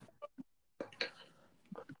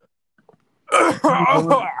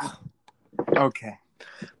Okay.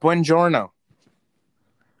 Buongiorno.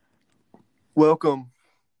 Welcome.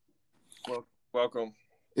 Welcome.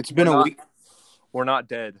 It's been a week. We're not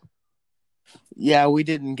dead. Yeah, we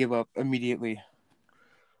didn't give up immediately.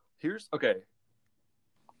 Here's the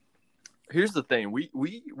thing.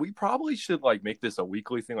 We probably should make this a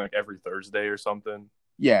weekly thing, like every Thursday or something.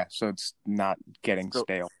 Yeah, so it's not getting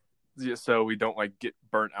stale. Yeah, so we don't get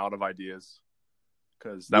burnt out of ideas,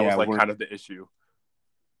 because that was kind of the issue.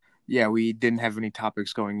 Yeah, we didn't have any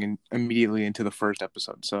topics going in immediately into the first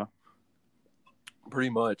episode, so pretty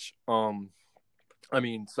much. So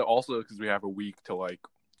also because we have a week to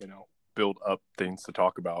build up things to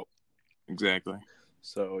talk about. Exactly.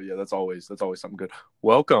 So yeah, that's always something good.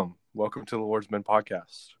 Welcome to the Lord's Men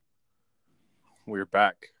podcast. We're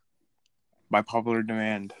back by popular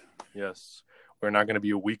demand. Yes, we're not going to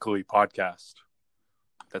be a weekly podcast.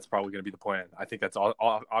 That's probably going to be the plan. I think that's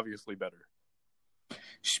obviously better.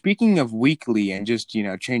 Speaking of weekly and just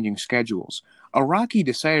changing schedules, Araki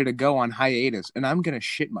decided to go on hiatus, and I'm going to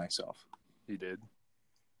shit myself. He did.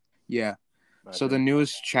 Yeah. So the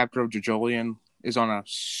newest chapter of JoJolion is on a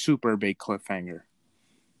super big cliffhanger.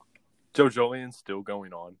 JoJolion's still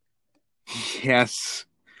going on. Yes.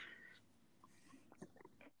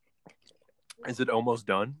 Is it almost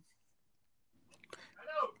done?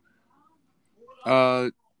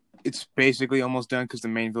 It's basically almost done because the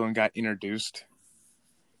main villain got introduced.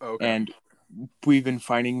 Okay. And we've been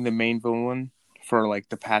fighting the main villain for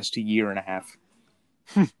the past year and a half.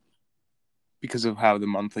 Because of how the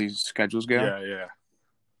monthly schedules go. Yeah.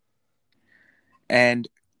 And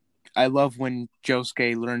I love when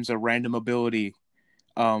Josuke learns a random ability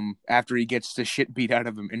after he gets the shit beat out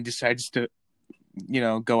of him and decides to,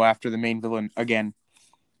 go after the main villain again.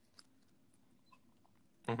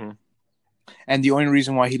 Mm-hmm. And the only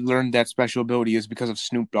reason why he learned that special ability is because of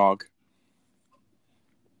Snoop Dogg.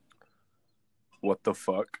 What the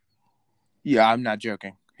fuck? Yeah, I'm not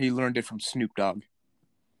joking. He learned it from Snoop Dogg.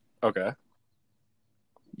 Okay.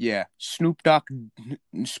 Yeah, Snoop Dogg,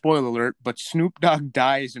 spoiler alert, but Snoop Dogg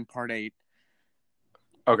dies in part 8.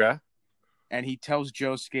 Okay. And he tells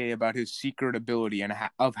Josuke about his secret ability and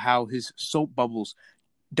of how his soap bubbles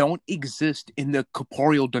don't exist in the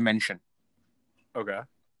corporeal dimension. Okay.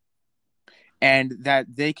 And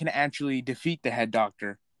that they can actually defeat the head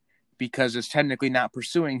doctor because it's technically not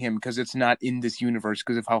pursuing him because it's not in this universe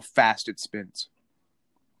because of how fast it spins.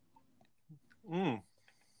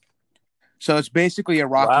 So it's basically a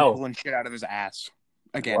Rocky pulling shit out of his ass.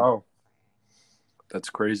 Again. Wow. That's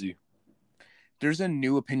crazy. There's a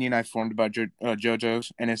new opinion I formed about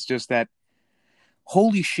JoJo's, and it's just that,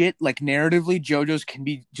 holy shit, narratively, JoJo's can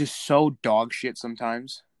be just so dog shit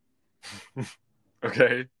sometimes.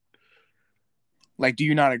 Okay. Do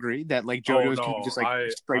you not agree that, JoJo's can be just,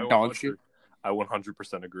 straight dog shit? I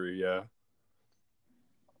 100% agree, yeah.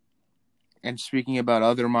 And speaking about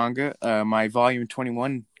other manga, my volume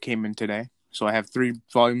 21 came in today. So I have 3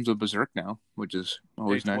 volumes of Berserk now, which is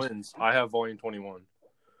always nice. Twins. I have volume 21.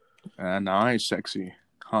 Nice, sexy,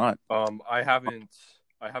 hot. I haven't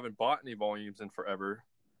bought any volumes in forever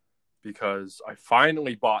because I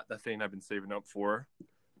finally bought the thing I've been saving up for.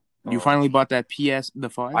 You finally bought that the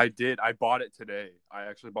 5? I did. I bought it today. I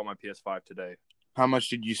actually bought my PS5 today. How much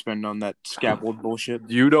did you spend on that scaffold bullshit?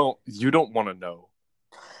 You don't want to know.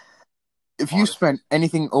 If you spent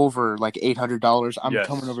anything over $800, I'm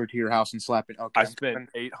coming over to your house and slapping. Okay, I spent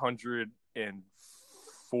 $847.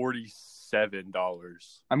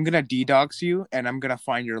 I'm gonna DDoS you, and I'm gonna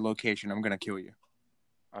find your location. I'm gonna kill you.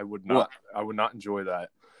 I would not. I would not enjoy that.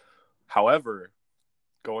 However,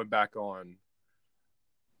 going back on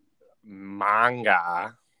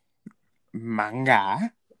manga,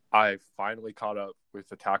 I finally caught up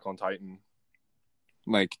with Attack on Titan.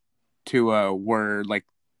 To where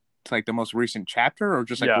the most recent chapter, or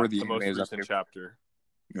just where the most recent chapter.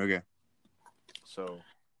 Okay. So,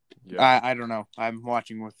 yeah. I don't know. I'm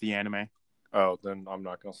watching with the anime. Oh, then I'm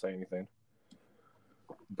not gonna say anything.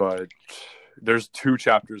 But there's 2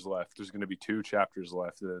 chapters left. There's gonna be 2 chapters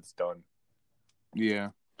left, and it's done. Yeah.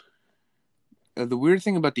 The weird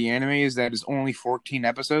thing about the anime is that it's only 14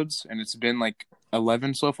 episodes, and it's been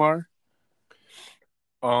 11 so far.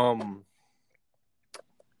 I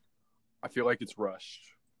feel like it's rushed.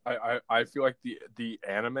 I feel like the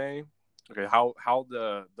anime, okay, how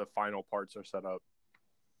the final parts are set up.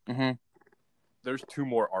 Mm-hmm. There's 2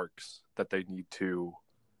 more arcs that they need to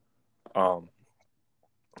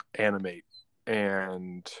animate,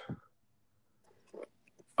 and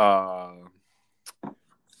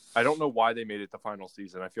I don't know why they made it the final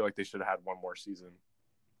season. I feel like they should have had 1 more season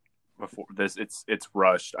before this. It's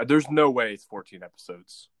rushed. There's no way it's 14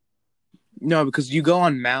 episodes. No, because you go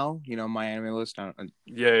on Mal, my anime list.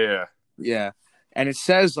 Yeah. Yeah, and it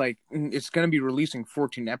says like it's gonna be releasing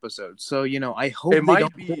 14 episodes. So I hope It they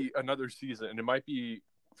don't might be another season, and it might be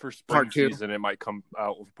for spring part two. season. It might come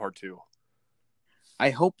out with part 2. I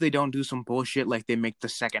hope they don't do some bullshit like they make the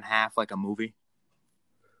second half like a movie.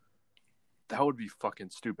 That would be fucking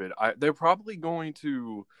stupid. They're probably going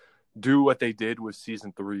to do what they did with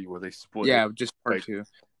season 3, where they split it. Yeah, just part Like, two.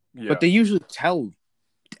 But yeah. they usually tell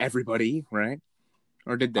everybody, right?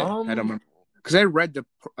 Or did they? I don't remember. Because I read the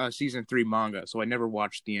season 3 manga, so I never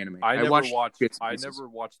watched the anime. I watched bits and pieces.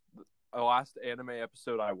 The last anime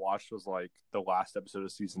episode I watched was like the last episode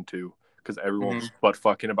of season 2, because everyone Mhm. was butt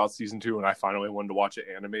fucking about season 2, and I finally wanted to watch it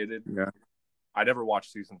animated. Yeah. I never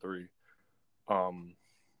watched season 3.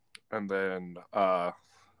 And then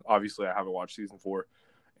obviously I haven't watched season 4,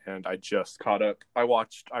 and I just caught up.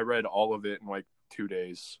 I read all of it in like 2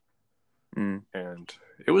 days. Mm. And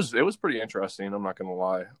it was pretty interesting, I'm not gonna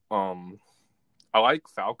lie. I like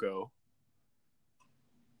Falco.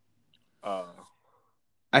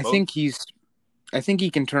 I think he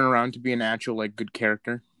can turn around to be an actual like good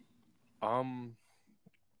character.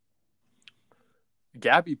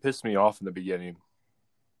 Gabby pissed me off in the beginning.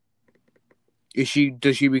 Does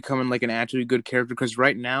she become like an actually good character? Because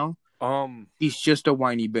right now, he's just a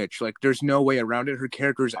whiny bitch. Like, there's no way around it. Her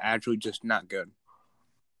character is actually just not good.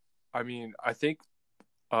 I mean, I think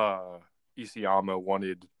Isayama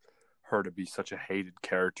wanted her to be such a hated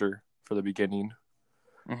character for the beginning.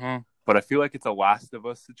 Mm-hmm. But I feel like it's a Last of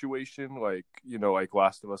Us situation, like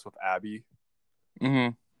Last of Us with Abby.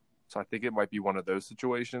 Mm-hmm. So I think it might be one of those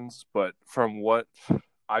situations. But from what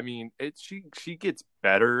she gets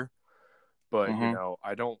better. But Mm-hmm.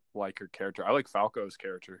 I don't like her character. I like Falco's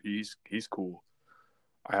character. He's cool.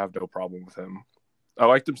 I have no problem with him. I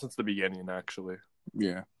liked him since the beginning, actually.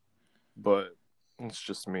 Yeah. But it's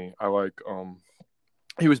just me. I like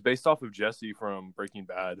he was based off of Jesse from Breaking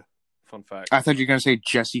Bad. Fun fact. I thought you were gonna say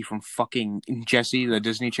Jesse from fucking Jesse, the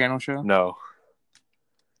Disney Channel show. No.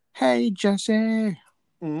 Hey Jesse.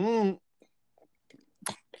 Mm.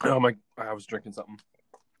 Oh my! I was drinking something.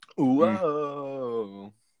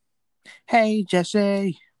 Whoa. Hey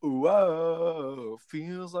Jesse. Whoa,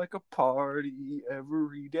 feels like a party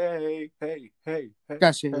every day. Hey,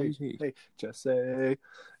 Jesse. hey, Jesse.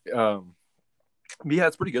 Yeah,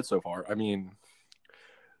 it's pretty good so far. I mean,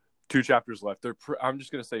 2 chapters left. I'm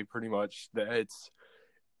just gonna say pretty much that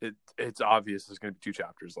it's obvious there's gonna be 2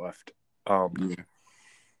 chapters left.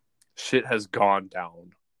 Shit has gone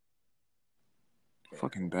down.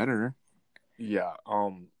 Fucking better. Yeah.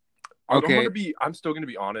 Okay. I'm still gonna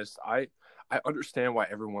be honest. I understand why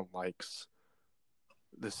everyone likes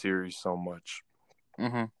the series so much.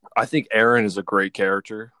 Mm-hmm. I think Eren is a great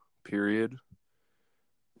character, period.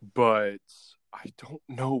 But I don't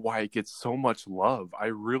know why it gets so much love. I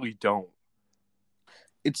really don't.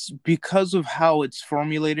 It's because of how it's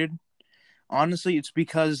formulated. Honestly, it's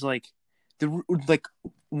because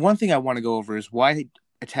one thing I want to go over is why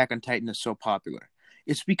Attack on Titan is so popular.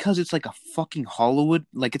 It's because it's like a fucking Hollywood,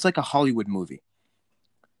 like it's like a Hollywood movie,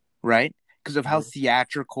 right? Because of how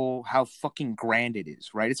theatrical, how fucking grand it is,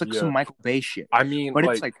 right? It's like some Michael Bay shit. I mean, but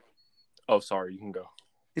it's like, oh, sorry, you can go.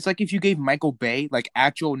 It's like if you gave Michael Bay like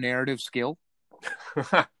actual narrative skill,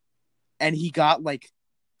 and he got like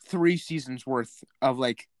 3 seasons worth of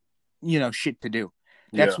like, shit to do.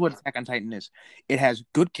 That's what Attack on Titan is. It has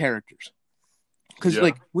good characters. Because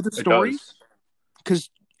like with the stories, because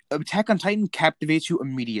Attack on Titan captivates you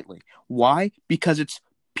immediately. Why? Because it's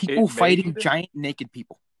people fighting giant naked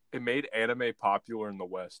people. It made anime popular in the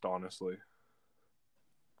West, honestly.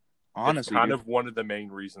 Honestly, it's kind of one of the main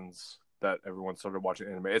reasons that everyone started watching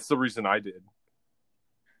anime. It's the reason I did.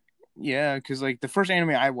 Yeah, because like the first anime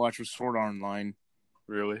I watched was Sword Art Online.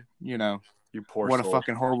 Really? You poor what soul. A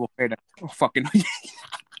fucking horrible fate. Fucking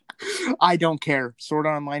I don't care. Sword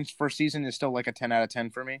Art Online's first season is still like a 10 out of 10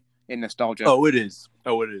 for me in nostalgia. Oh, it is.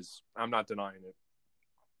 I'm not denying it.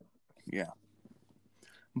 Yeah.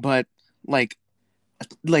 But like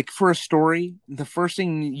for a story, the first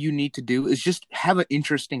thing you need to do is just have an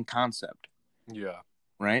interesting concept. Yeah.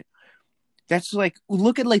 Right? That's like,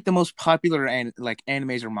 look at like the most popular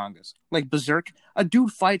animes or mangas. Like Berserk, a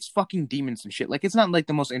dude fights fucking demons and shit. Like, it's not like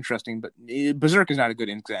the most interesting, but Berserk is not a good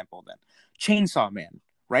example then. Chainsaw Man,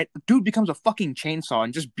 right? A dude becomes a fucking chainsaw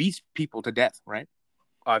and just beats people to death, right?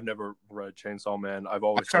 I've never read Chainsaw Man. I've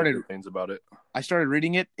always heard good things about it. I started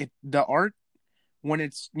reading it. The art, when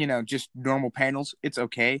it's, just normal panels, it's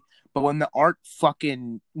okay. But when the art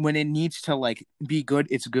when it needs to like be good,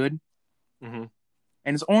 it's good. Mm-hmm.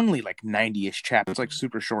 And it's only like 90-ish chapters. It's like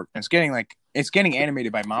super short. And it's getting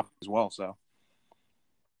animated by Mappa as well, so.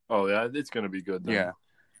 Oh yeah, it's gonna be good then.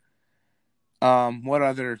 Yeah. What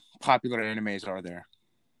other popular animes are there?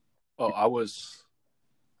 Oh, I was.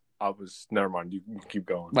 Never mind. You can keep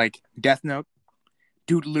going. Like Death Note.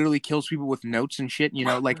 Dude literally kills people with notes and shit. You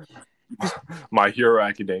know, like. My Hero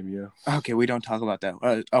Academia. Okay, we don't talk about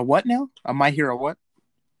that. What now? My Hero what?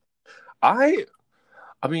 I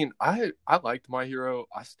mean, I liked My Hero.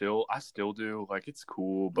 I still do. Like, it's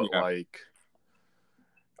cool, but Yeah. like,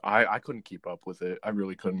 I couldn't keep up with it. I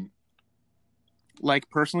really couldn't. Like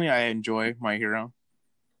personally, I enjoy My Hero.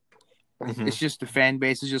 Mm-hmm. It's just the fan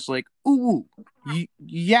base is just like, ooh,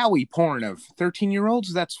 yaoi porn of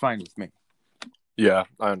 13-year-olds. That's fine with me. Yeah,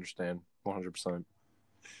 I understand 100%.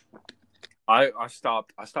 I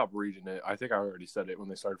stopped reading it. I think I already said it when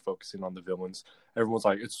they started focusing on the villains. Everyone's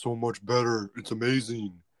like, it's so much better. It's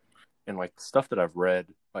amazing. And like stuff that I've read,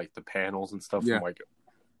 like the panels and stuff from like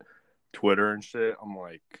Twitter and shit, I'm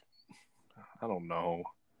like, I don't know.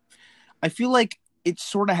 I feel like it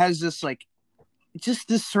sort of has this like just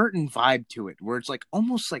this certain vibe to it where it's like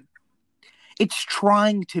almost like it's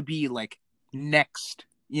trying to be like next,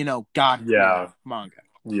 God manga.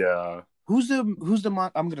 Yeah. Who's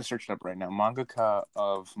the I'm gonna search it up right now. Mangaka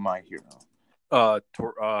of My Hero.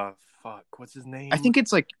 Fuck, what's his name? I think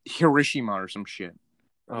it's like Hiroshima or some shit.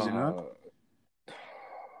 Is it not?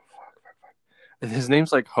 His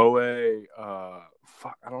name's like Hoei.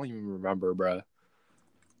 Fuck, I don't even remember, bruh.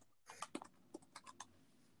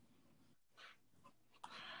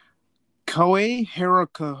 Koei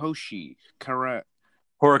Horikoshi.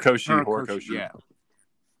 Horikoshi. Yeah.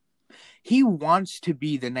 He wants to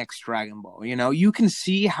be the next Dragon Ball. You can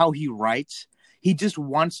see how he writes. He just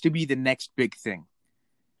wants to be the next big thing.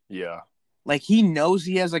 Yeah. Like he knows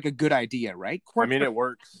he has like a good idea, right? It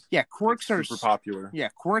works. Yeah, quirks are super popular. Yeah,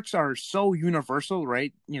 quirks are so universal,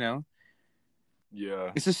 right? Yeah.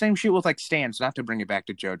 It's the same shit with like stands, not to bring it back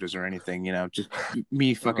to JoJo's or anything, just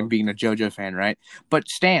me fucking being a JoJo fan, right? But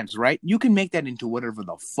stands, right? You can make that into whatever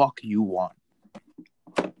the fuck you want.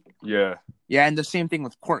 Yeah. Yeah, and the same thing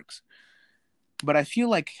with quirks. But I feel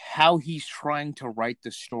like how he's trying to write the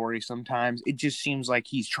story sometimes, it just seems like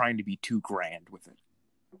he's trying to be too grand with it.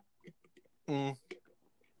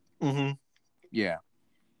 Mm-hmm. Yeah.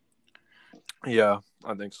 Yeah,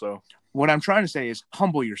 I think so. What I'm trying to say is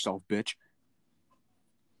humble yourself, bitch.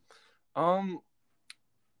 I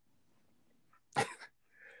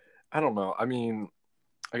don't know. I mean,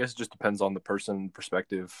 I guess it just depends on the person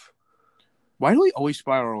perspective. Why do we always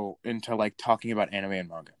spiral into like talking about anime and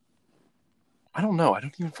manga? I don't know. I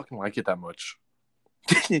don't even fucking like it that much.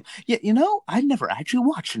 Yeah, I've never actually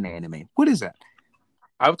watched an anime. What is that?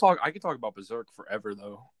 I could talk about Berserk forever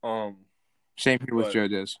though. Same here with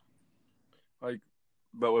JoJo's.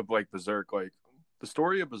 But with like Berserk, like the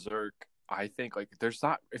story of Berserk, I think like there's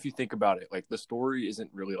not, if you think about it, like the story isn't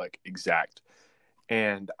really like exact.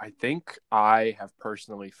 And I think I have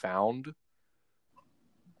personally found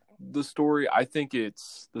the story. I think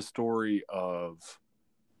it's the story of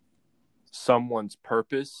someone's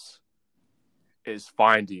purpose is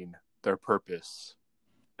finding their purpose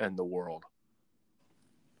in the world.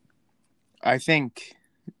 I think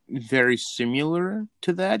very similar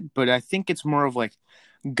to that, but I think it's more of like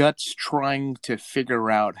Guts trying to figure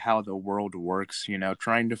out how the world works,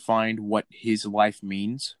 trying to find what his life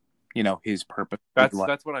means, his purpose.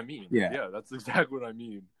 That's what I mean. Yeah, that's exactly what I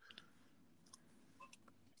mean.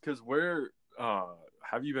 Because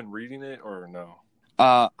have you been reading it or no?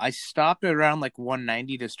 I stopped at around like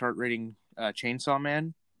 190 to start reading Chainsaw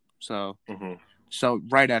Man, so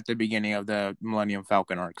right at the beginning of the Millennium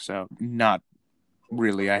Falcon arc. So not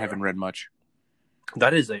really. I haven't read much.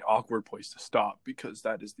 That is an awkward place to stop because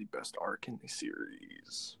that is the best arc in the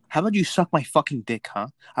series. How about you suck my fucking dick, huh?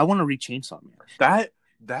 I want to read Chainsaw Man.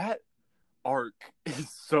 That arc is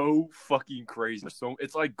so fucking crazy. So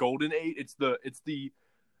it's like Golden Age. It's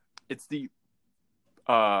the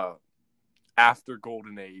after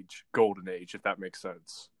Golden Age, if that makes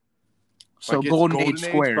sense. So like Golden Age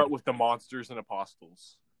squared, but with the monsters and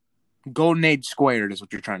apostles. Golden Age squared is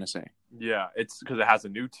what you're trying to say. Yeah, it's because it has a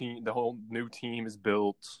new team. The whole new team is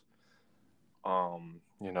built.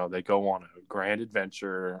 They go on a grand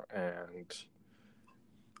adventure, and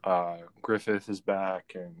Griffith is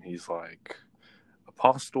back, and he's like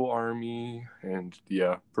apostle army, and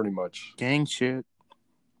yeah, pretty much gang shit.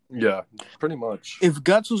 Yeah, pretty much. If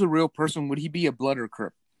Guts was a real person, would he be a Blood or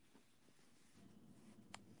Crip?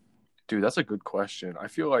 Dude, that's a good question. I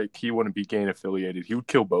feel like he wouldn't be gang affiliated. He would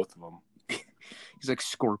kill both of them. He's like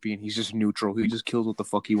Scorpion. He's just neutral. He just kills what the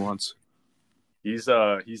fuck he wants. He's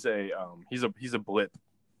a blip.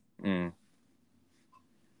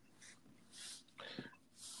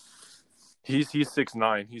 He's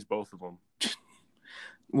 6'9". He's both of them.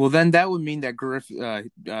 Well, then that would mean that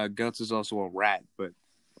Guts is also a rat, but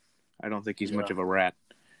I don't think he's much of a rat.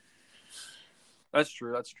 That's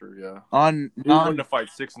true. Yeah. Who won to fight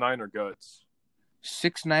 6'9" or Guts?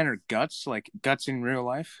 6'9" or Guts, like Guts in real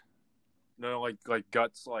life? No, like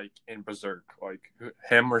Guts, like in Berserk, like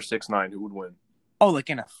him or 6'9", who would win? Oh, like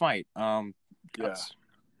in a fight. Guts. Yeah.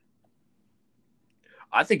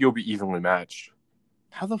 I think it'll be evenly matched.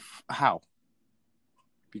 How?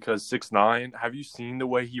 Because 6'9", have you seen the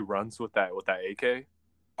way he runs with that AK?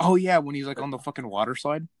 Oh yeah, when he's like on the fucking water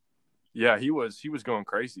slide. Yeah, he was going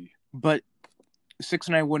crazy. But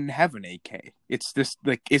 6'9" wouldn't have an AK. It's the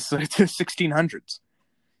 1600s.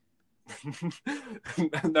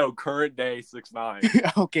 No, current day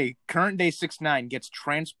 6'9". Okay, current day 6'9" gets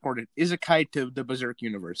transported isekai to the Berserk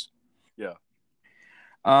universe. Yeah.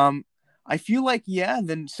 I feel like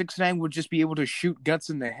then 6'9" would just be able to shoot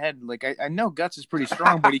Guts in the head. Like I know Guts is pretty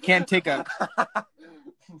strong, but he can't take a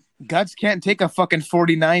Guts can't take a fucking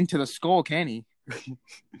 49 to the skull, can he?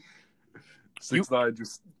 6'9"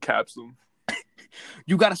 just caps him.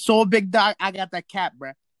 You got a soul, big dog. I got that cap,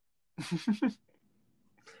 bruh.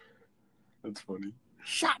 That's funny.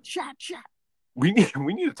 Shot. We need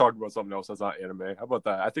to talk about something else that's not anime. How about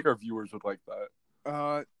that? I think our viewers would like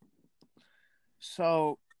that.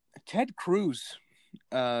 So Ted Cruz,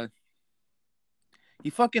 he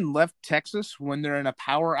fucking left Texas when they're in a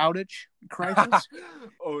power outage crisis.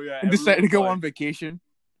 Oh yeah, and decided to go on vacation.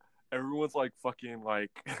 Everyone's like fucking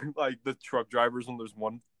like the truck drivers when there's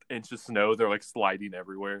 1 inch of snow, they're like sliding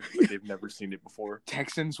everywhere. Like they've never seen it before.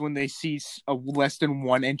 Texans, when they see a less than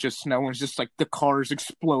 1 inch of snow, and it's just like the cars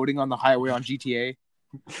exploding on the highway on GTA.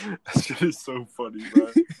 That shit is so funny,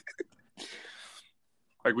 man.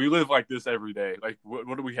 Like we live like this every day. Like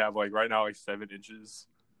what do we have like right now? Like 7 inches.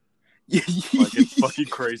 Like it's fucking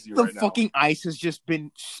crazy right now. The fucking ice has just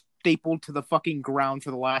been stapled to the fucking ground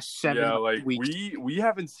for the last 7 weeks. We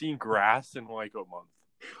haven't seen grass in like a month.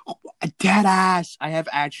 Oh, dead ass. I have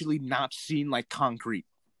actually not seen like concrete.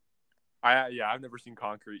 I've never seen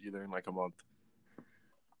concrete either in like a month.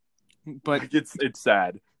 But like, it's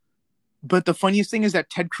sad. But the funniest thing is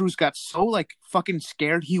that Ted Cruz got so like fucking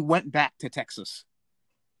scared he went back to Texas.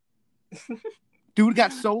 Dude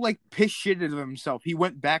got so like pissed shit of himself. He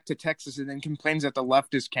went back to Texas and then complains that the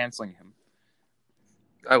left is canceling him.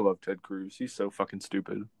 I love Ted Cruz. He's so fucking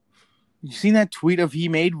stupid. You seen that tweet of he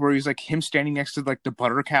made where he's like him standing next to like the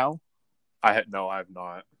butter cow? I have not.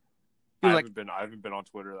 I haven't been on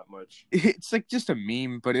Twitter that much. It's like just a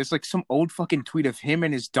meme, but it's like some old fucking tweet of him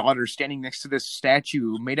and his daughter standing next to this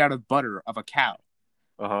statue made out of butter of a cow.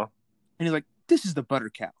 Uh-huh. And he's like, "This is the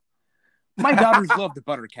butter cow. My daughters love the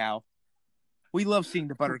butter cow. We love seeing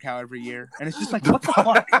the butter cow every year." And it's just like, what the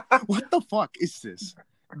fuck? What the fuck is this?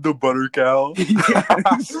 The butter cow.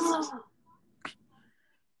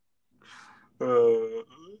 The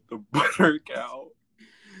butter cow.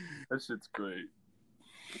 That shit's great.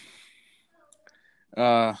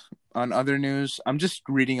 On other news, I'm just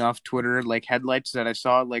reading off Twitter like headlights that I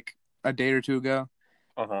saw like a day or two ago.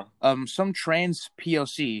 Some trans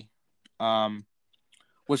POC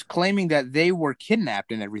was claiming that they were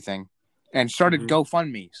kidnapped and everything and started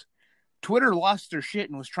GoFundMe's. Twitter lost their shit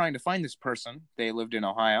and was trying to find this person. They lived in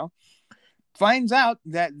Ohio. Finds out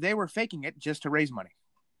that they were faking it just to raise money.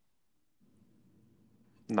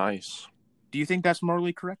 Nice. Do you think that's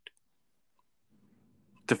morally correct?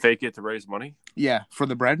 To fake it to raise money? Yeah, for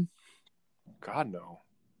the bread? God, no.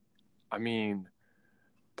 I mean,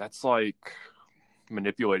 that's like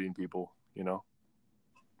manipulating people, you know?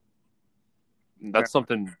 That's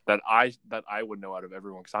something that I would know out of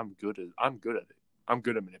everyone because I'm good at it. I'm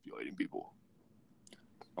good at manipulating people.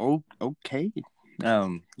 Oh, okay.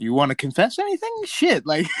 You want to confess anything? Shit,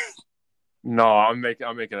 like. No, I'm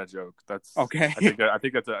making a joke. That's okay. I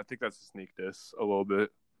think that's a sneak diss a little bit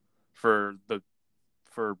I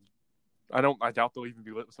doubt they'll even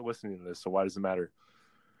be listening to this. So why does it matter?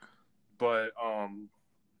 But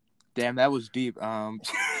damn, that was deep. No,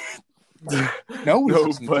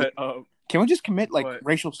 but can we just commit like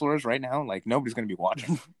racial slurs right now? Like nobody's gonna be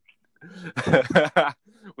watching.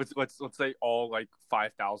 let's say all like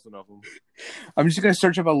 5,000 of them. I'm just gonna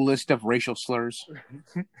search up a list of racial slurs.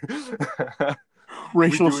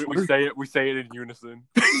 Slurs. We say it in unison.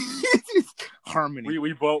 Harmony.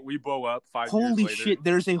 We blow up 5 years later. Holy shit!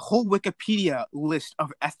 There's a whole Wikipedia list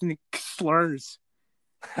of ethnic slurs.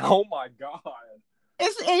 Oh my god!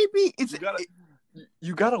 It's AB.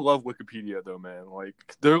 You gotta love Wikipedia though, man. Like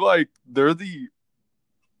they're the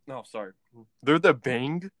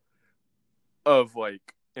Bang of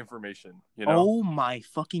like information, Oh my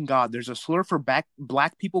fucking god! There's a slur for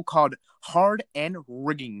black people called hard and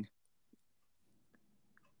rigging.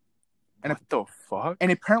 And what the fuck?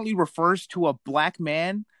 And apparently refers to a black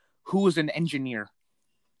man who is an engineer.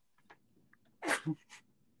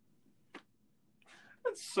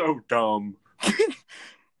 That's so dumb.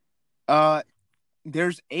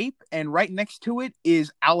 There's ape, and right next to it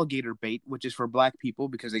is alligator bait, which is for black people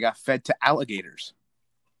because they got fed to alligators.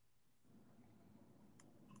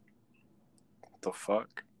 What the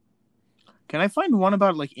fuck? Can I find one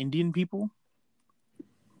about like Indian people?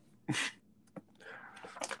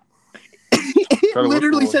 It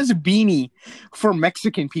literally says beanie for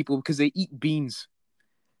Mexican people because they eat beans.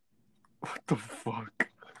 What the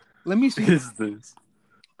fuck? Let me see. What is this?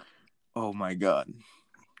 Oh my god.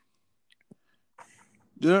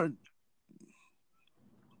 It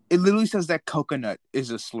literally says that coconut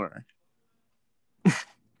is a slur.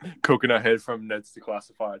 Coconut head from Ned's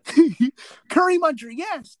Declassified. Curry muncher,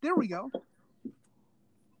 yes, there we go.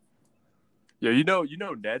 Yeah, you know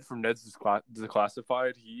Ned from Ned's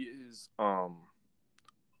Declassified.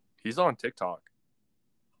 He's on TikTok.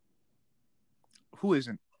 Who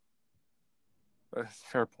isn't?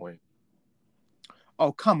 Fair point.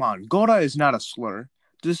 Oh, come on. Gora is not a slur.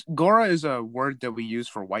 Gora is a word that we use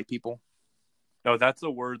for white people. No, that's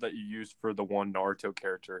a word that you use for the one Naruto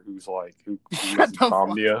character who has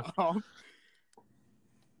insomnia.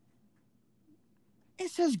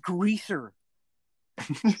 It says greaser.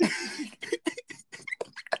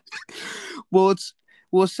 Well, it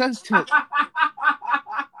says to.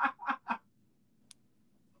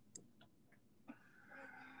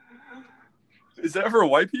 Is that for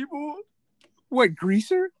white people? What,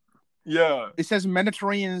 greaser? Yeah. It says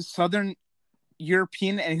Mediterranean, Southern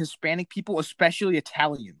European, and Hispanic people, especially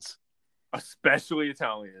Italians. Especially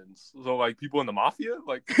Italians. So, like, people in the mafia?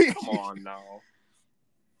 Like, come on now.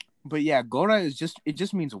 But yeah, Gora is just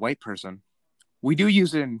means white person. We do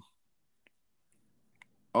use it in...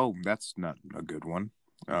 Oh, that's not a good one.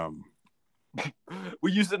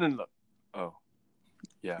 We use it in the... Oh.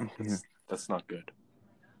 Yeah, that's not good.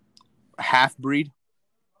 Half-breed?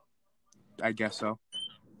 I guess so.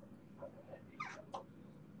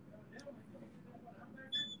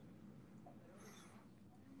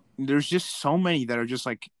 There's just so many that are just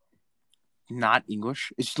like not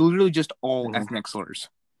English. It's literally just all ethnic slurs.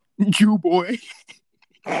 Jew boy.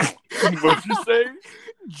 What'd you say?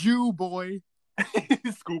 Jew boy.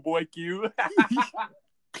 Schoolboy Q.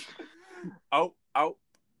 Out.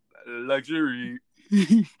 Luxury.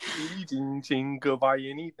 Think buy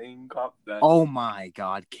anything. Cop that. Oh my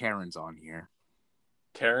god, Karen's on here.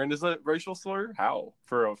 Karen is a racial slur? How?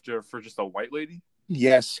 For just a white lady?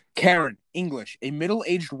 Yes. Karen, English, a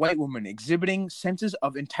middle-aged white woman exhibiting senses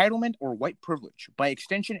of entitlement or white privilege. By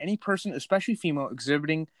extension, any person, especially female,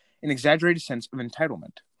 exhibiting an exaggerated sense of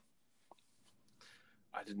entitlement.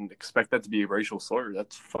 I didn't expect that to be a racial slur.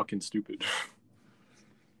 That's fucking stupid.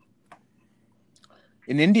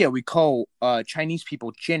 In India, we call Chinese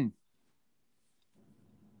people Chin.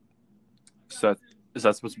 Is that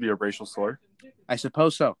supposed to be a racial slur? I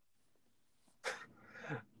suppose so.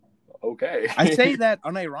 Okay. I say that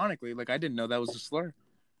unironically, like I didn't know that was a slur.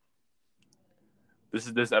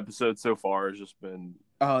 This episode so far has just been...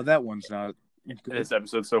 Oh, that one's not good. This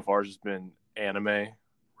episode so far has just been anime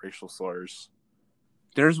racial slurs.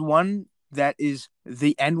 There's one that is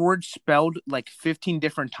the N-word spelled like 15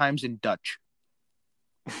 different times in Dutch.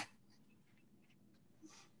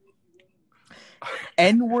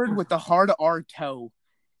 N-word with the hard R toe.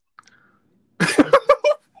 Come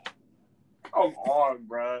on,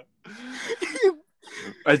 bro.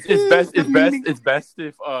 It's best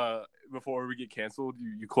if before we get canceled,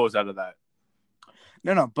 you close out of that.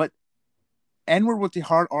 No, but N-word with the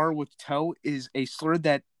hard R with toe is a slur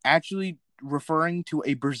that actually referring to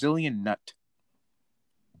a Brazilian nut.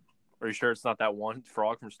 Are you sure it's not that one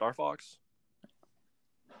frog from Star Fox?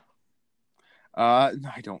 I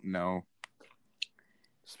don't know.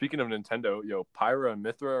 Speaking of Nintendo, Pyra and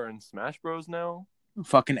Mithra are in Smash Bros. Now.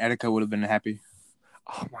 Fucking Etika would have been happy.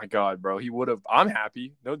 Oh my god, bro. He would have. I'm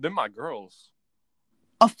happy. No, they're my girls.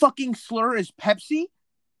 A fucking slur is Pepsi?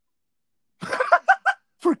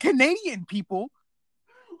 For Canadian people.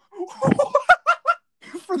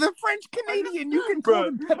 For the French Canadian, you can call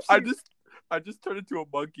them Pepsi. I just turned into a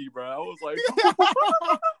monkey, bro. I was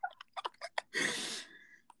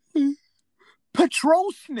like...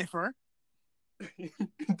 Patrol sniffer? Did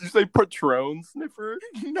you say Patron sniffer?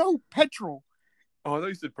 No, petrol. Oh, I thought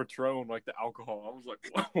you said Patron, like the alcohol. I was like,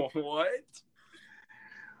 what?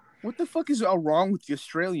 What the fuck is wrong with the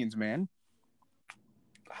Australians, man?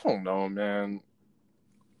 I don't know, man.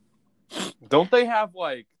 Don't they have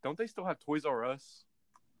like? Don't they still have Toys R Us?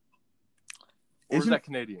 Or is that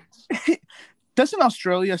Canadians? Doesn't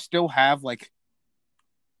Australia still have like?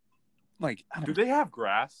 Do they have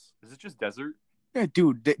grass? Is it just desert? Yeah,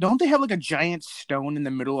 dude. Don't they have like a giant stone in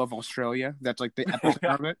the middle of Australia that's like the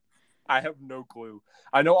epicenter of it? I have no clue.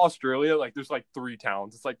 I know Australia, like there's like 3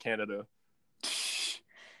 towns. It's like Canada.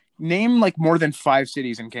 Name like more than 5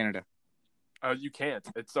 cities in Canada. You can't.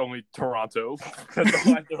 It's only Toronto. That's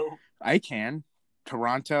all I know. I can.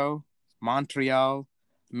 Toronto, Montreal,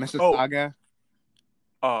 Mississauga,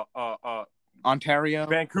 Ontario,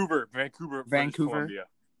 Vancouver,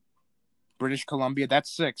 British Columbia.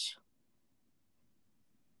 That's 6.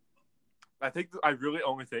 I really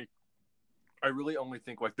only think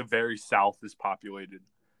like the very south is populated.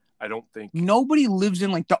 I don't think nobody lives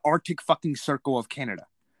in like the Arctic fucking circle of Canada.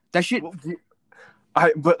 That shit. Well,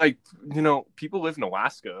 but like people live in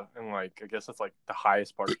Alaska, and like I guess that's like the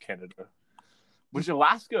highest part of Canada. Which is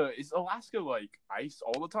Alaska like ice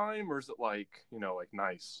all the time, or is it like like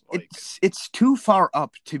nice? Like it's too far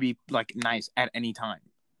up to be like nice at any time.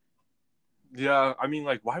 Yeah, I mean,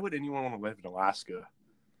 like, why would anyone want to live in Alaska?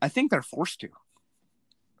 I think they're forced to.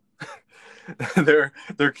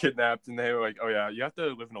 They're kidnapped, and they were like, "Oh yeah, you have to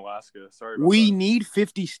live in Alaska." Sorry about we that. need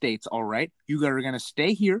 50 states, all right? You are going to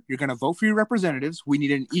stay here. You're going to vote for your representatives. We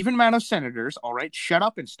need an even amount of senators, all right? Shut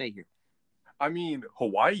up and stay here. I mean,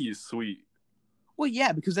 Hawaii is sweet. Well,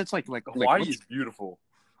 yeah, because that's like Hawaii is beautiful.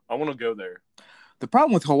 I want to go there. The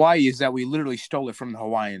problem with Hawaii is that we literally stole it from the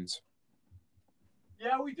Hawaiians.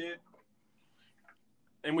 Yeah, we did.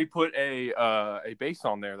 And we put a base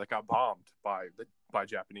on there that got bombed by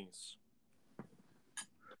Japanese.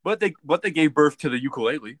 But they gave birth to the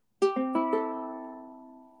ukulele.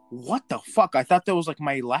 What the fuck? I thought that was like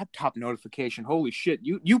my laptop notification. Holy shit.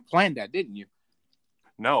 You planned that, didn't you?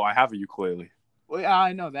 No, I have a ukulele. Well, yeah,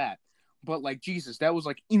 I know that. But like Jesus, that was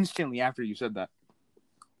like instantly after you said that.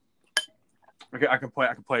 Okay, I can play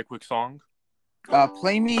a quick song.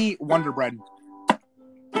 Play me Wonder Bread.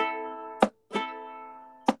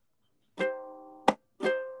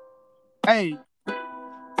 Hey,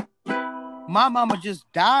 my mama just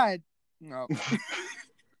died. No.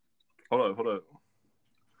 Hold up.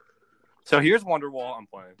 So here's Wonderwall I'm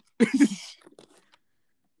playing.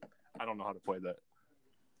 I don't know how to play that.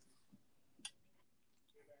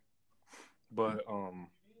 But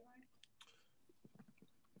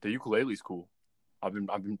the ukulele's cool. I've been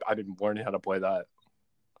learning how to play that.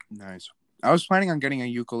 Nice. I was planning on getting a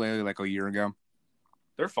ukulele like a year ago.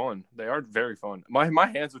 They're fun. They are very fun. My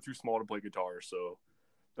hands are too small to play guitar, so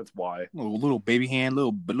that's why. Little baby hand,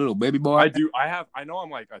 little baby boy. I know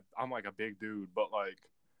I'm like a big dude, but like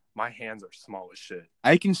my hands are small as shit.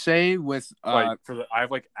 I can say with I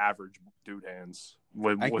have like average dude hands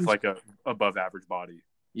with like a above average body.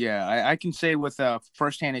 Yeah, I can say with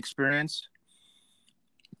firsthand experience,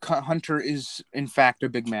 Hunter is in fact a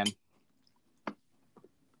big man.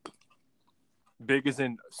 Big as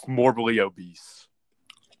in morbidly obese.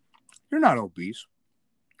 You're not obese.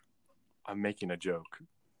 I'm making a joke.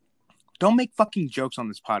 Don't make fucking jokes on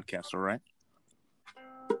this podcast, all right?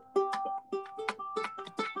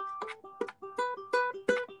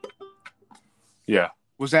 Yeah.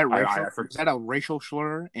 Was that racial? Was that a racial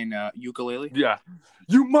slur in ukulele? Yeah.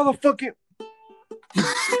 You motherfucking.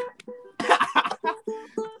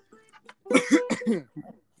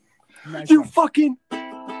 Nice you one. fucking.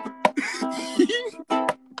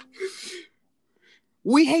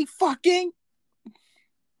 We hate fucking.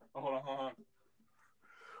 Hold on.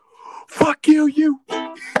 Fuck you.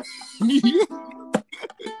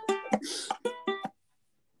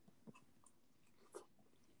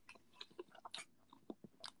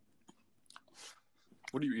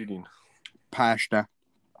 What are you eating? Pasta.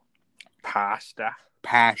 I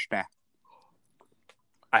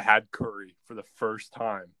had curry for the first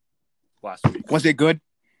time last week. Was it good?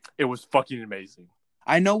 It was fucking amazing.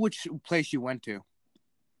 I know which place you went to.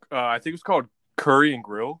 I think it's called Curry and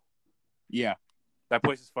Grill. Yeah. That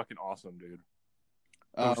place is fucking awesome, dude.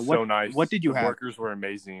 It was so nice. What did you have? The workers were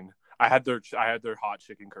amazing. I had their hot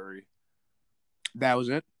chicken curry. That was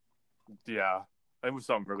it? Yeah. It was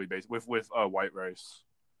something really basic with white rice.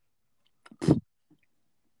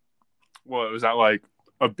 What was that, like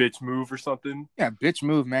a bitch move or something? Yeah, bitch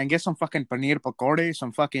move, man. Get some fucking paneer pakode,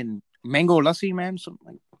 some fucking mango lassi, man.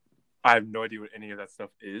 I have no idea what any of that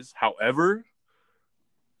stuff is. However,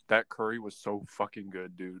 that curry was so fucking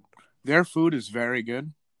good, dude. Their food is very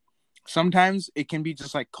good. Sometimes it can be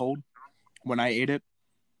just like cold when I ate it.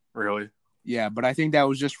 Really? Yeah, but I think that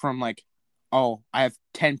was just from like, oh, I have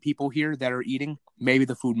 10 people here that are eating. Maybe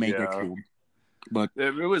the food may get cold. But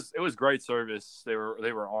it was great service. They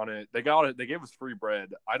were on it. They got it. They gave us free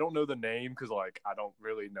bread. I don't know the name because like I don't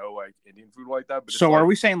really know like Indian food like that. But so it's are like,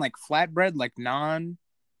 we saying like flatbread, like naan?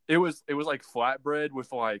 it was like flatbread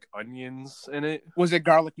with like onions in it. Was it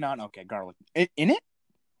garlic naan? Okay, garlic in it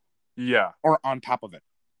Yeah, or on top of it?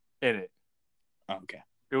 in it. Oh, okay.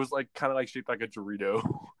 It was like kind of like shaped like a Dorito.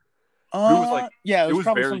 But it was like yeah, it was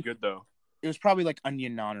probably very good though. It was probably like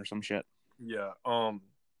onion naan or some shit. Yeah.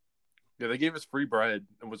 Yeah, they gave us free bread.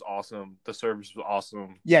 It was awesome. The service was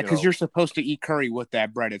awesome. Yeah, because you're supposed to eat curry with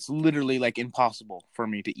that bread. It's literally like impossible for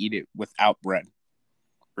me to eat it without bread.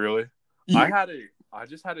 Really? Yeah. I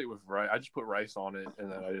just had it with rice. I just put rice on it,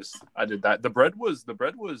 and then I did that. The bread was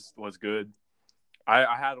good.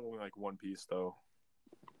 I had only like one piece though,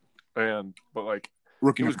 but like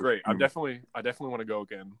it was great. I definitely want to go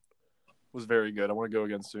again. It was very good. I want to go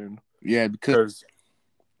again soon. Yeah, because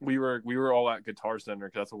we were all at Guitar Center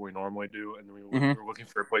because that's what we normally do, and we were looking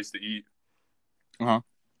for a place to eat.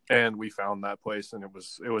 And we found that place, and it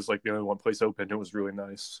was like the only one place open. It was really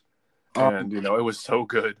nice, and it was so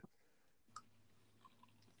good.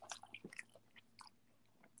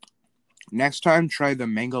 Next time, try the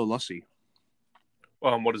mango lassi.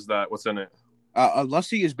 What is that? What's in it? A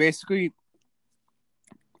lassi is basically,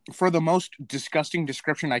 for the most disgusting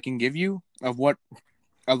description I can give you of what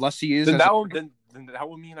a lassi is. Then that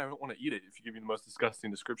would mean I don't want to eat it if you give me the most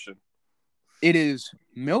disgusting description. It is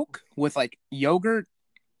milk with like yogurt,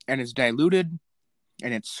 and it's diluted,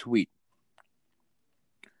 and it's sweet.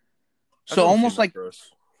 So almost like gross.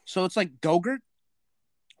 So it's like Go-Gurt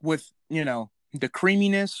with the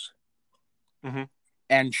creaminess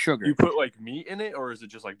and sugar. You put like meat in it, or is it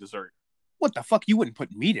just like dessert? What the fuck? You wouldn't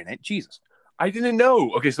put meat in it, Jesus. I didn't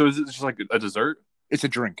know. Okay, so is it just like a dessert? It's a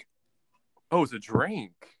drink. Oh, it's a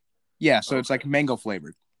drink. Yeah, so it's like mango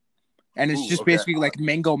flavored. And it's just basically like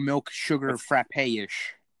mango milk sugar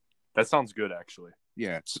frappe-ish. That sounds good, actually.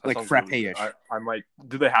 Yeah, it's like frappe-ish. Really I might.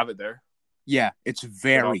 Do they have it there? Yeah, it's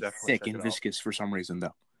very thick and viscous for some reason,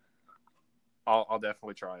 though. I'll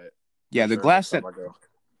definitely try it. Yeah, the glass that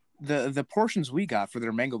the portions we got for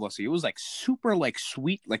their mango lassi, it was like super like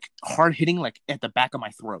sweet, like hard hitting, like at the back of my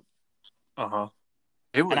throat.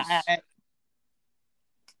 It was.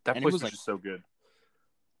 That place was just so good.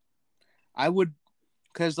 I would,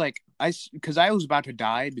 because I was about to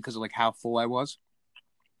die because of like how full I was.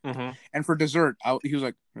 And for dessert, he was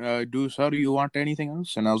like, "Deuce, how do you want anything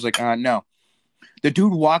else?" And I was like, "No." The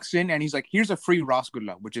dude walks in and he's like, "Here's a free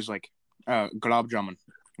rasgulla," which is like gulab jamun,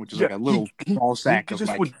 which is like a little small sack. He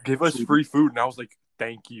just would give us free food, and I was like,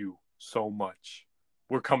 "Thank you so much.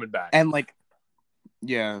 We're coming back." And like,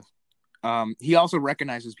 yeah. He also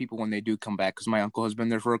recognizes people when they do come back because my uncle has been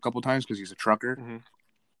there for a couple times because he's a trucker.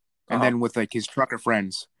 And then with like his trucker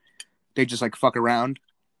friends, they just like fuck around.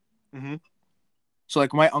 So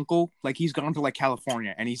like my uncle, like he's gone to like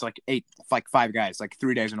California and he's like ate like Five Guys like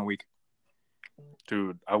 3 days in a week.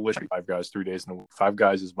 Dude, I wish Five Guys 3 days in a week. Five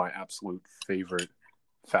Guys is my absolute favorite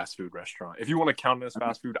fast food restaurant. If you want to count it as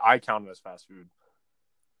fast food, I count it as fast food.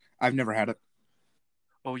 I've never had it.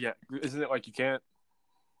 Oh yeah, isn't it like you can't?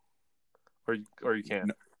 Or you can't?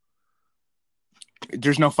 No.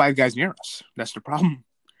 There's no Five Guys near us. That's the problem.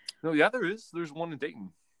 No, yeah, there is. There's one in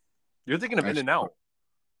Dayton. You're thinking of In-N-Out.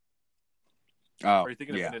 Oh, are you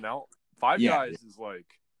thinking of In-N-Out? Five Guys is like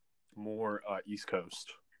more East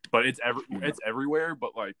Coast, but it's everywhere.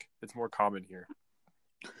 But like it's more common here.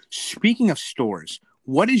 Speaking of stores,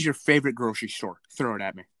 what is your favorite grocery store? Throw it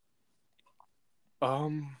at me.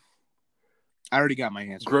 I already got my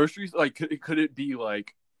answer. Groceries, like could it be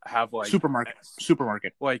like have like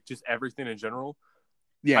supermarket, like just everything in general?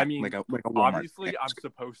 Yeah, I mean, like a Walmart. Obviously, I'm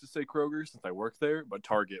supposed to say Kroger since I work there, but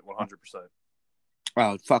Target 100%.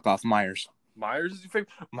 Oh, fuck off, Myers. Myers is your favorite.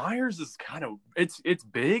 Myers is kind of it's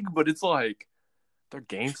big, but it's like their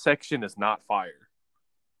game section is not fire.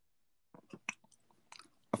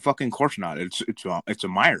 A fucking course not. It's a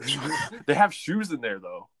Myers. They have shoes in there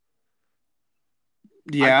though.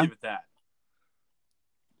 Yeah, I give it that.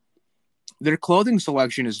 Their clothing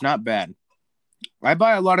selection is not bad. I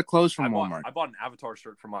buy a lot of clothes from Walmart. I bought an Avatar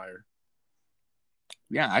shirt from Meyer.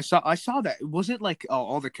 Yeah, I saw that. Was it like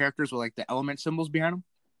all the characters with like the element symbols behind them?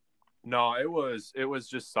 No, it was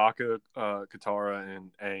just Sokka, Katara, and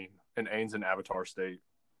Aang. And Aang's in Avatar state.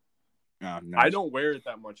 Oh, nice. I don't wear it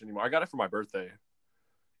that much anymore. I got it for my birthday.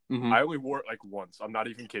 I only wore it like once. I'm not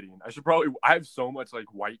even kidding. I have so much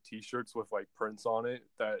like white t-shirts with like prints on it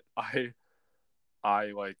that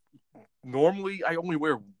I like normally I only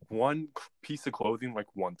wear one piece of clothing like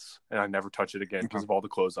once and I never touch it again because of all the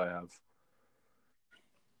clothes I have.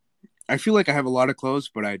 I feel like I have a lot of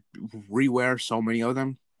clothes, but I rewear so many of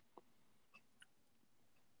them.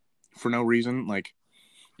 for no reason. Like,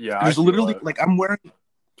 Yeah, there's literally like I'm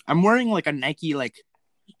wearing like a Nike like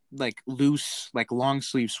loose like long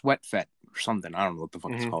sleeve sweat fit or something. I don't know what the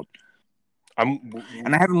fuck it's called.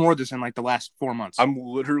 And I haven't worn this in like the last 4 months. I'm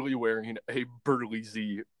literally wearing a Burley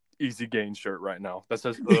Z Easy Gain shirt right now. That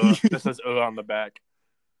says that says on the back.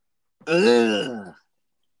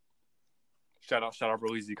 Shout out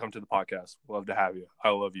Burley Z. Come to the podcast. Love to have you. I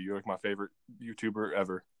love you. You're like my favorite YouTuber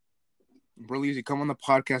ever. Burley Z, come on the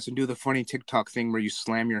podcast and do the funny TikTok thing where you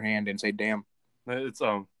slam your hand and say "damn." It's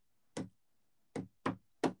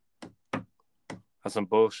that's some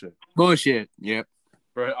bullshit. Bullshit. Yep.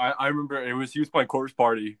 But I remember he was playing Corpse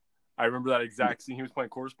Party. I remember that exact scene. He was playing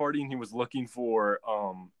Corpse Party and he was looking for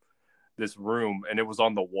this room and it was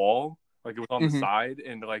on the wall, like it was on the side,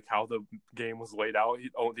 and like how the game was laid out.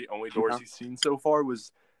 The only doors he's seen so far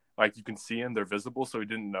was like you can see them, they're visible, so he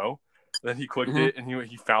didn't know. Then he clicked it and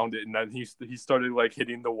he found it, and then he started like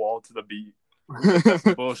hitting the wall to the beat. That's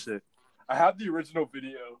bullshit. I have the original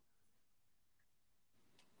video.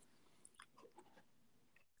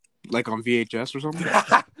 Like on VHS or something?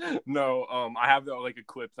 No, I have like a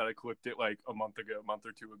clip that I clipped it like a month or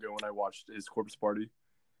two ago when I watched his Corpse Party.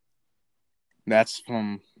 That's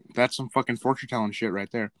some fucking fortune telling shit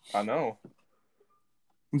right there. I know.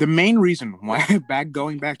 The main reason why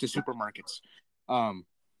going back to supermarkets,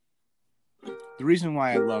 the reason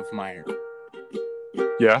why I love Meijer.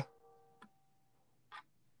 Yeah.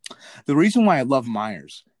 The reason why I love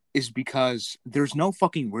Meijers is because there's no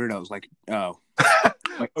fucking weirdos like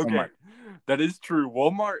like okay, Walmart. That is true.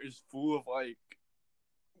 Walmart is full of like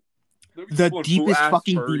the deepest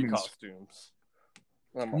fucking demons. Costumes.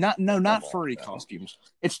 Not furry costumes.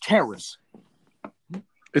 It's terrorists.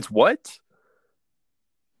 It's what?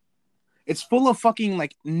 It's full of fucking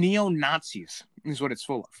like neo-Nazis. Is what it's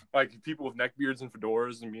full of. Like people with neck beards and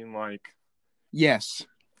fedoras and being like, yes,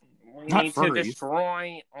 we need to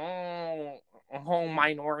destroy all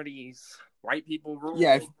minorities. White people rule.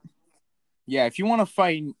 Yeah. If you want to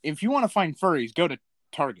find furries, go to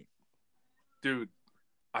Target. Dude,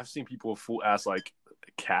 I've seen people with full ass like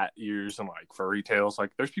cat ears and like furry tails.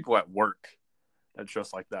 Like there's people at work that's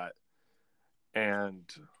just like that. And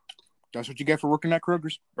that's what you get for working at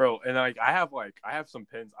Kroger's, bro. And like I have some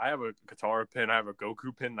pins. I have a Katara pin, I have a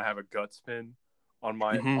Goku pin, and I have a Guts pin on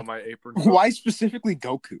my apron. Why specifically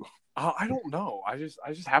Goku? I don't know. I just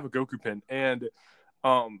have a Goku pin, and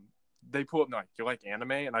they pull up like, you like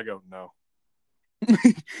anime, and I go no.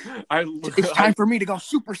 It's time for me to go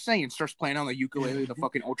Super Saiyan. Starts playing on the ukulele, the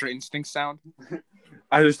fucking Ultra Instinct sound.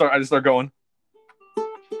 I just start going.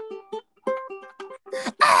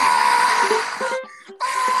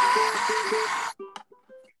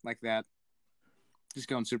 Like that. Just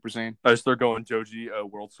going Super Saiyan. I just start going Joji,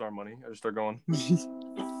 World Star Money. I just start going.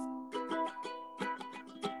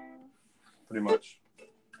 Pretty much.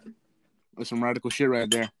 That's some radical shit right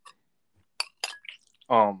there.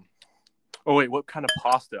 Oh wait, what kind of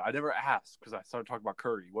pasta? I never asked because I started talking about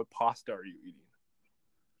curry. What pasta are you eating?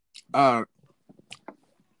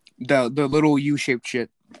 The little U-shaped shit.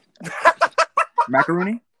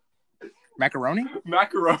 Macaroni.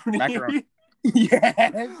 Yes.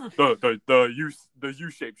 The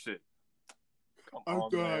U-shaped shit. Come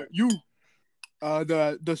on, man.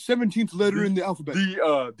 The 17th letter in the alphabet.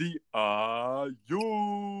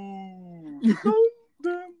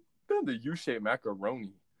 The U-shaped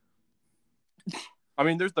macaroni. I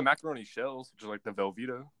mean, there's the macaroni shells, which is like the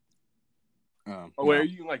Velveeta. Wait, are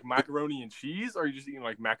you eating like macaroni and cheese, or are you just eating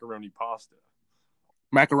like macaroni pasta?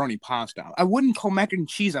 Macaroni pasta. I wouldn't call mac and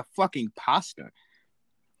cheese a fucking pasta.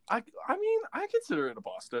 I mean, I consider it a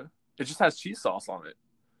pasta. It just has cheese sauce on it.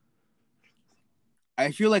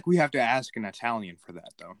 I feel like we have to ask an Italian for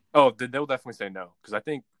that, though. Oh, they'll definitely say no, because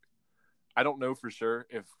I don't know for sure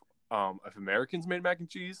if Americans made mac and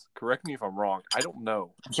cheese. Correct me if I'm wrong. I don't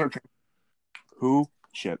know. I'm searching.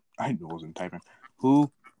 I wasn't typing.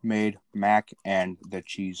 Who made mac and the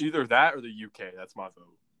cheese? Either that or the UK. That's my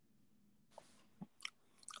vote.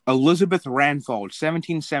 Elizabeth Ranfold,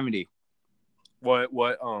 1770. What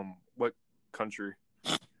country?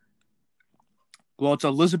 Well, it's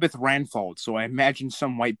Elizabeth Ranfold, so I imagine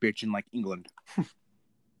some white bitch in like England.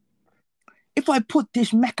 If I put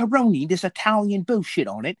this macaroni, this Italian bullshit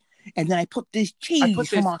on it, and then I put this cheese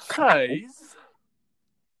from our cheese.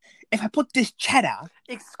 If I put this cheddar,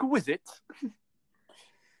 exquisite.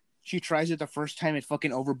 She tries it the first time, it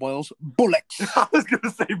fucking overboils. Bullocks. I was gonna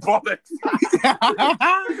say bullocks.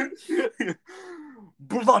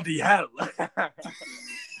 Bloody hell.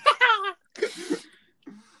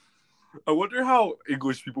 I wonder how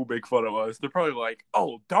English people make fun of us. They're probably like,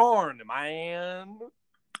 "Oh darn, man,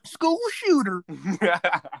 school shooter."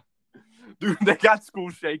 Dude, they got school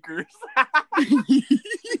shakers.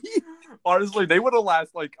 Honestly, they would have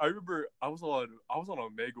lasted. Like I remember, I was on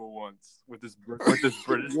Omegle once with this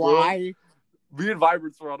British Why? girl. Me and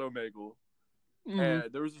Vibrants were on Omegle, Mm-hmm. and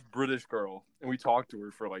there was this British girl, and we talked to her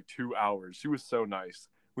for like 2 hours. She was so nice.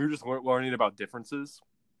 We were just learning about differences.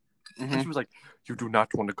 Mm-hmm. And she was like, "You do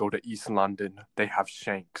not want to go to East London. They have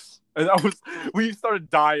shanks." And we started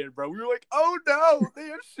dying, bro. We were like, "Oh no, they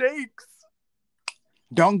have shanks."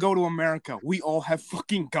 Don't go to America. We all have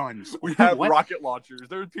fucking guns. We have rocket launchers.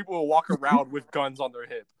 There's people who walk around with guns on their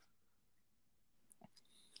hip.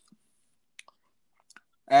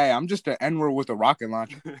 Hey, I'm just an N-word with a rocket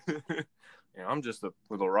launcher. Yeah, I'm just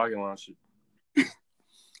with a rocket launcher.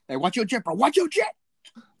 Hey, watch your jet, bro. Watch your jet.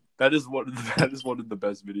 That is one of the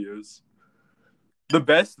best videos. The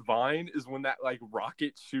best Vine is when that like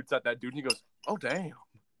rocket shoots at that dude and he goes, "Oh damn,"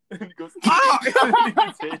 and he goes, "Ah!" And he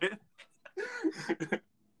gets hit.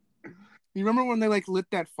 You remember when they like lit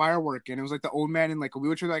that firework and it was like the old man in like a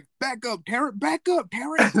wheelchair like, back up, Terrence, back up,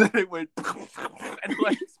 Terrence. And then it went and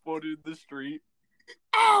like exploded in the street.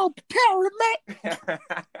 Oh, Terrence, man.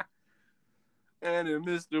 And then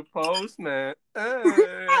Mr. Postman.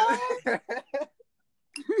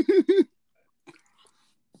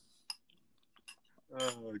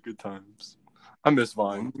 Oh, good times. I miss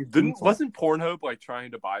Vine. Wasn't Pornhub like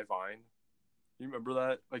trying to buy Vine? You remember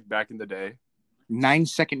that? Like back in the day?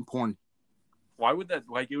 9-second porn. Why would that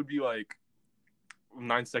it would be like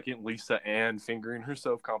 9-second Lisa Ann fingering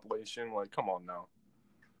herself compilation? Like, come on now.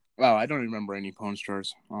 Oh, I don't remember any porn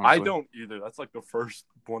stars. Honestly. I don't either. That's like the first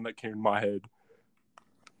one that came in my head.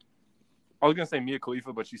 I was gonna say Mia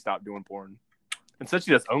Khalifa, but she stopped doing porn. And said she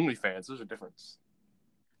does OnlyFans. There's a difference.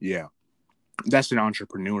 Yeah. That's an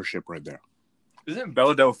entrepreneurship right there. Isn't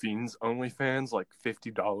Bella Delphine's OnlyFans like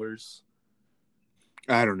 $50?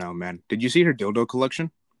 I don't know, man. Did you see her dildo collection?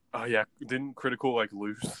 Oh yeah, didn't Critical like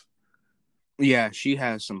lose? Yeah, she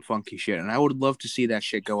has some funky shit, and I would love to see that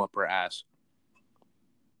shit go up her ass.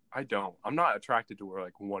 I don't. I'm not attracted to her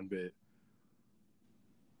like one bit.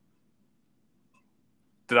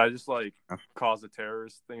 Did I just like cause a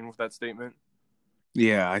terrorist thing with that statement?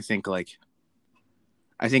 Yeah, I think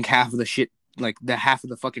half of the shit, like the half of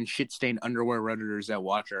the fucking shit stained underwear redditors that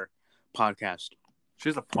watch our podcast. She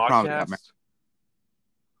has a podcast.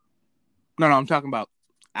 No, I'm talking about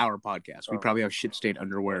our podcast. We probably have shit stained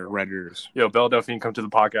underwear redditors. Yo, Bella Delphine, come to the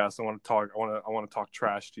podcast. I want to talk. I want to talk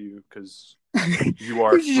trash to you because you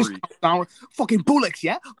are you just fucking bullocks,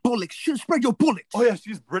 yeah, bullocks. Spread your bullocks. Oh yeah,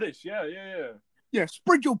 she's British. Yeah. Yeah,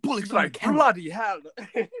 spread your bullocks. She's like bloody hell.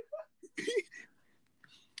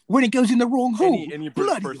 When it goes in the wrong hole. Any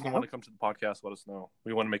British person want to come to the podcast? Let us know.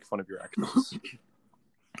 We want to make fun of your accents.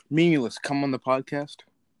 Meaningless, come on the podcast.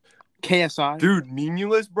 KSI, dude,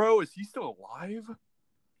 Meaningless, bro, is he still alive?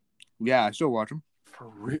 Yeah, I still watch him.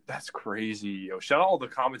 That's crazy. Yo, shout out all the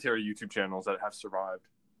commentary YouTube channels that have survived.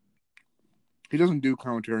 He doesn't do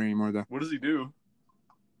commentary anymore, though. What does he do?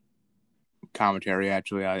 Commentary,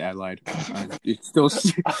 actually, I lied. It's still.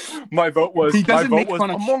 My vote was. He doesn't make fun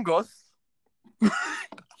of Among Us.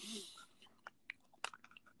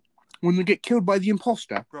 When we get killed by the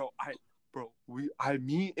imposter,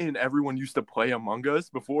 me and everyone used to play Among Us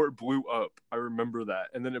before it blew up. I remember that,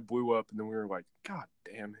 and then it blew up, and then we were like, "God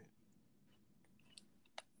damn it!"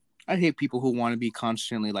 I hate people who want to be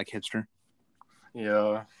constantly like hipster.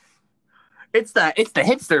 Yeah, it's the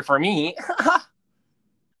hipster for me.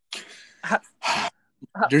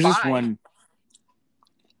 There's this one.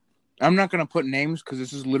 I'm not gonna put names because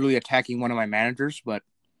this is literally attacking one of my managers, but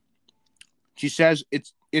she says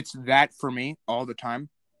it's that for me all the time.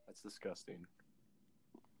 That's disgusting.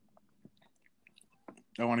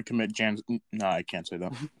 I want to commit No, I can't say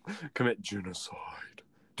that. Commit genocide,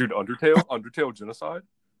 dude. Undertale genocide.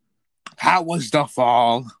 How was the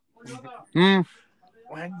fall? When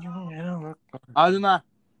you look.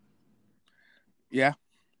 Yeah.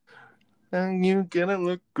 And you gonna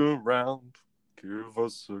look around. Give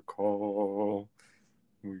us a call.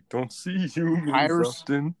 We don't see you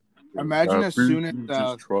often. Imagine as soon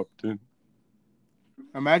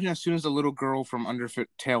as the little girl from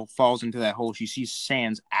Undertale falls into that hole, she sees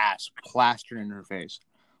Sans ass plastered in her face.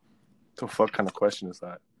 What the fuck kind of question is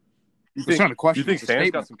that? It's not a question. You think Sans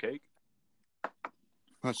got some cake?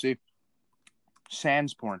 Let's see.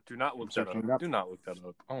 Sans porn. Do not look that up. Do not look that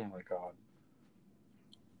up. Oh my god.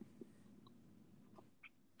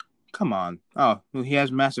 Come on. Oh, well, he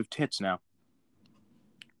has massive tits now.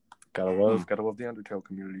 Gotta love the Undertale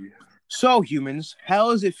community. So, humans,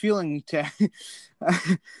 how is it feeling to...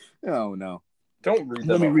 Oh, no. Don't read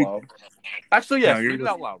that out loud. Actually, yes, read it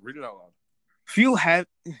out loud.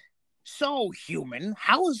 So, human,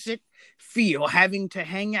 how does it feel having to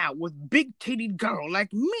hang out with big-titted girl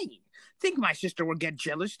like me? Think my sister will get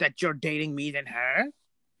jealous that you're dating me than her?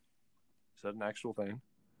 Is that an actual thing?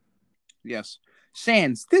 Yes.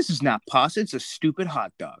 Sans, this is not pus, it's a stupid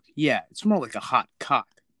hot dog. Yeah, it's more like a hot cock.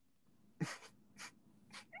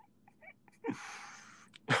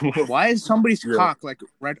 Why is somebody's cock like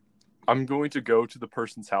red? I'm going to go to the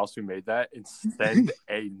person's house who made that and send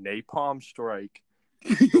a napalm strike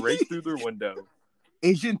straight through their window.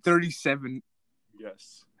 Agent 37.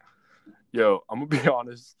 Yes. Yo, I'm gonna be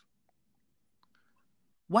honest.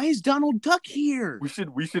 Why is Donald Duck here? We should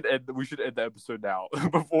end the episode now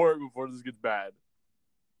before this gets bad.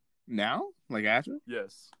 Now? Like after?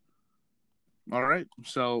 Yes. All right.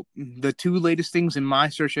 So the two latest things in my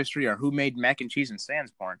search history are who made mac and cheese and sans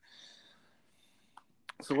porn.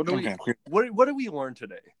 So what do we learn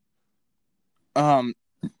today?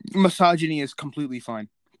 Misogyny is completely fine.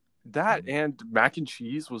 That and mac and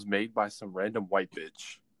cheese was made by some random white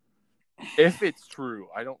bitch. If it's true,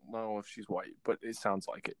 I don't know if she's white, but it sounds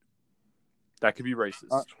like it. That could be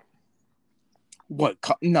racist. What?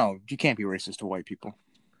 No, you can't be racist to white people.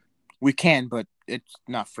 We can, but it's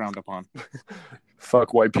not frowned upon.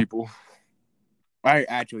 Fuck white people. I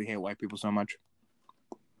actually hate white people so much.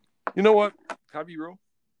 You know what? Can I be real?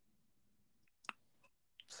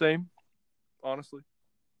 Same, honestly.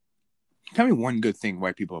 Tell me one good thing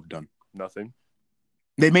white people have done. Nothing.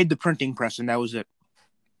 They made the printing press, and that was it.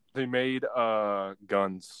 They made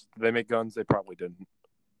guns. Did they make guns? They probably didn't.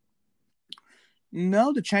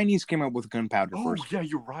 No, the Chinese came up with gunpowder first. Oh, yeah,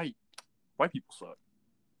 you're right. White people suck.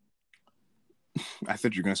 I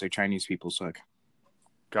thought you were going to say Chinese people suck.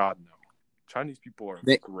 God, no. Chinese people are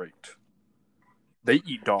great. They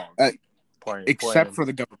eat dogs. Except for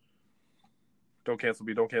the government. Don't cancel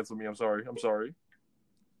me. Don't cancel me. I'm sorry.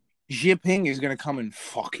 Xi Jinping is going to come and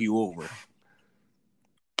fuck you over.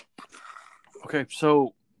 Okay,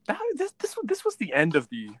 so this was the end of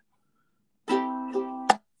the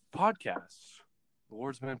podcast. The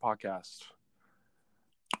Lordsman podcast.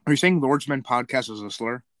 Are you saying Lordsman podcast is a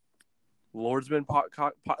slur? Lordsman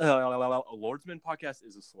podcast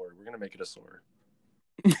is a slur. We're gonna make it a slur.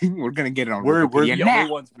 We're gonna get it on. We're the only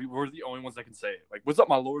ones. We're the only ones that can say it. Like, what's up,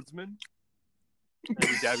 my Lordsman? And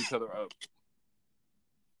we dab each other up.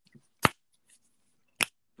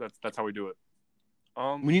 That's how we do it.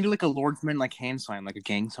 We need like a Lordsman like hand sign, like a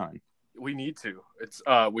gang sign. We need to. It's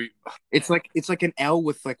It's like an L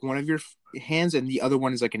with like one of your hands and the other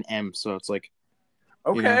one is like an M. So it's like.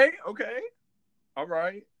 Okay. All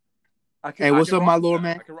right. Hey, what's up, my lord,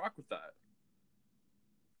 man? I can rock with that.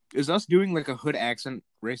 Is us doing like a hood accent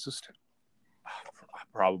racist?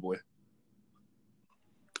 Probably.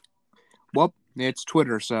 Well, it's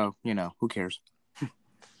Twitter, so who cares?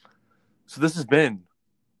 So this has been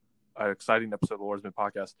an exciting episode of the Lordsman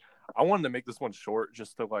podcast. I wanted to make this one short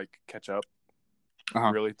just to like catch up.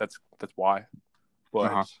 Really, that's why.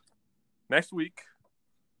 But next week,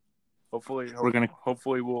 hopefully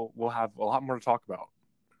we'll have a lot more to talk about.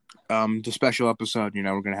 The special episode,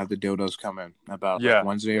 we're gonna have the dildos come in about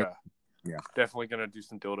Wednesday. Yeah, definitely gonna do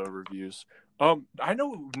some dildo reviews. I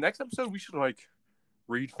know next episode we should like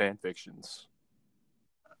read fan fictions.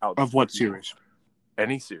 Of what series?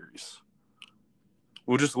 Any series.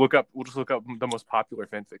 We'll just look up the most popular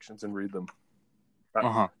fan fictions and read them.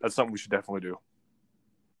 That's something we should definitely do.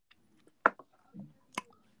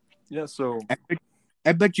 Yeah, so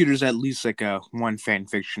I bet you there's at least like one fan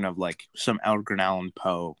fiction of like some Edgar Allan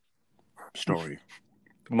Poe story.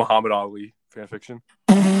 Muhammad Ali fan fiction.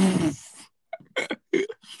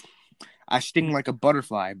 I sting like a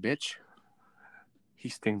butterfly, bitch. He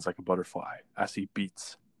stings like a butterfly as he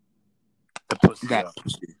beats the pussy up.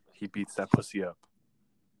 He beats that pussy up.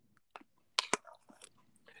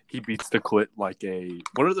 He beats the clit like a...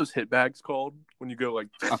 What are those hit bags called? When you go like...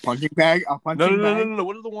 A punching bag? No.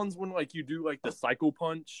 What are the ones when like you do like the cycle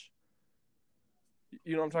punch?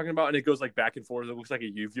 You know what I'm talking about? And it goes like back and forth. It looks like a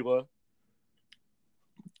uvula.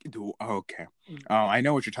 Okay. Oh, I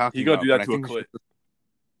know what you're talking about. You gotta do that to a clit.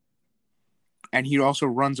 And he also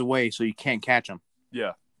runs away so you can't catch him.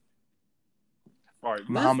 Yeah. All right.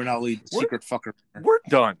 Muhammad Ali, secret fucker. We're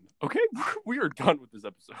done. Okay? We are done with this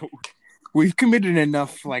episode. We've committed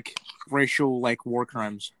enough like racial like war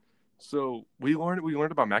crimes. So we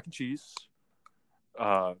learned about mac and cheese,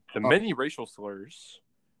 the many racial slurs.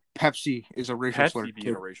 Pepsi is a racial slur. Pepsi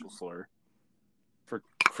being a racial slur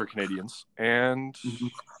for Canadians, and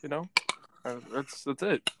that's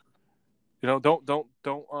it.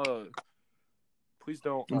 Please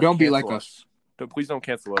don't be like us. Please don't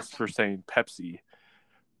cancel us for saying Pepsi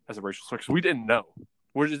as a racial slur because we didn't know.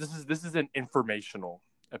 This is an informational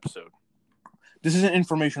episode. This is an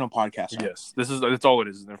informational podcast. Huh? Yes, that's all it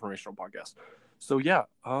is an informational podcast. So yeah,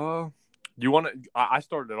 you want to? I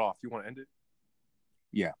started it off. You want to end it?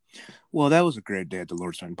 Yeah. Well, that was a great day at the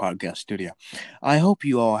Lord's Son podcast studio. I hope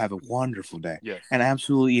you all have a wonderful day. Yes. And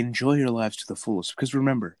absolutely enjoy your lives to the fullest. Because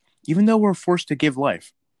remember, even though we're forced to give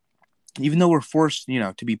life, even though we're forced,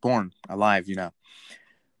 to be born alive, you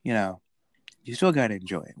still got to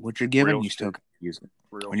enjoy it. What you're given, you still got to use it.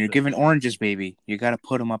 When you're given oranges, baby, you got to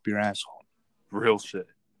put them up your asshole. Real shit.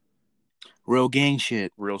 Real gang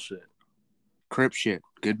shit. Real shit. Crip shit.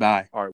 Goodbye. All right.